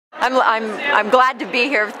I'm glad to be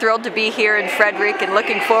here, thrilled to be here in Frederick, and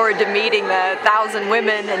looking forward to meeting the 1,000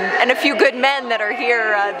 women and a few good men that are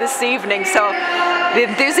here this evening. So the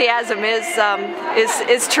enthusiasm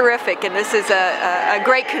is terrific, and this is a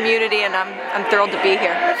great community, and I'm thrilled to be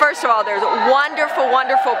here. First of all, there's wonderful,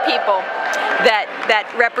 wonderful people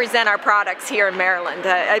that represent our products here in Maryland.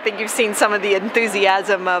 I think you've seen some of the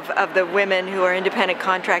enthusiasm of the women who are independent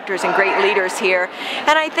contractors and great leaders here.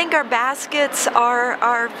 And I think our baskets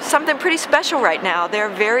are something pretty special right now. There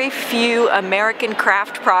are very few American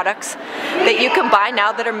craft products that you can buy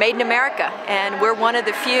now that are made in America, and we're one of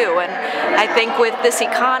the few. And I think with this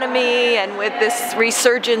economy and with this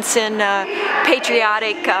resurgence in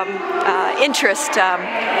patriotic interest,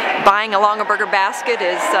 buying a Longaberger basket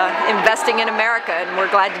is investing in America, and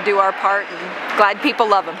we're glad to do our part and glad people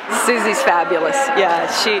love them. Susie's fabulous.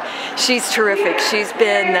 Yeah, she's terrific. She's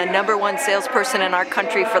been the #1 salesperson in our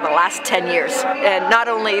country for the last 10 years. And not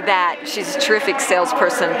only that, she's a terrific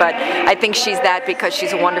salesperson, but I think she's that because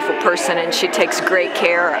she's a wonderful person and she takes great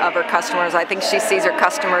care of her customers. I think she sees her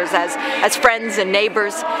customers as friends and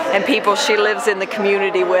neighbors and people she lives in the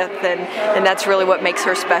community with, and that's really what makes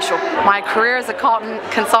her special. My career as a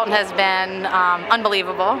consultant has been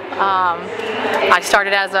unbelievable. I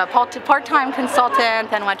started as a part-time consultant,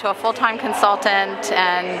 then went to a full-time consultant,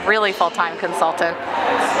 and really full-time consultant.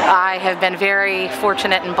 I have been very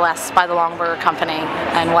fortunate and blessed by the Longaberger Company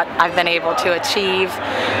and what I've been able to achieve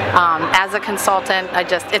as a consultant.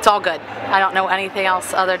 It's all good. I don't know anything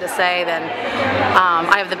else other to say than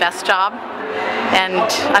I have the best job. And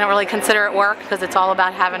I don't really consider it work because it's all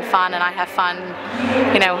about having fun, and I have fun,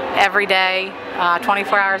 you know, every day,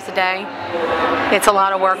 24 hours a day. It's a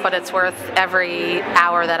lot of work, but it's worth every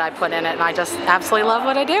hour that I put in it, and I just absolutely love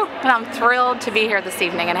what I do. And I'm thrilled to be here this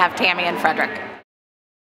evening and have Tami in Frederick.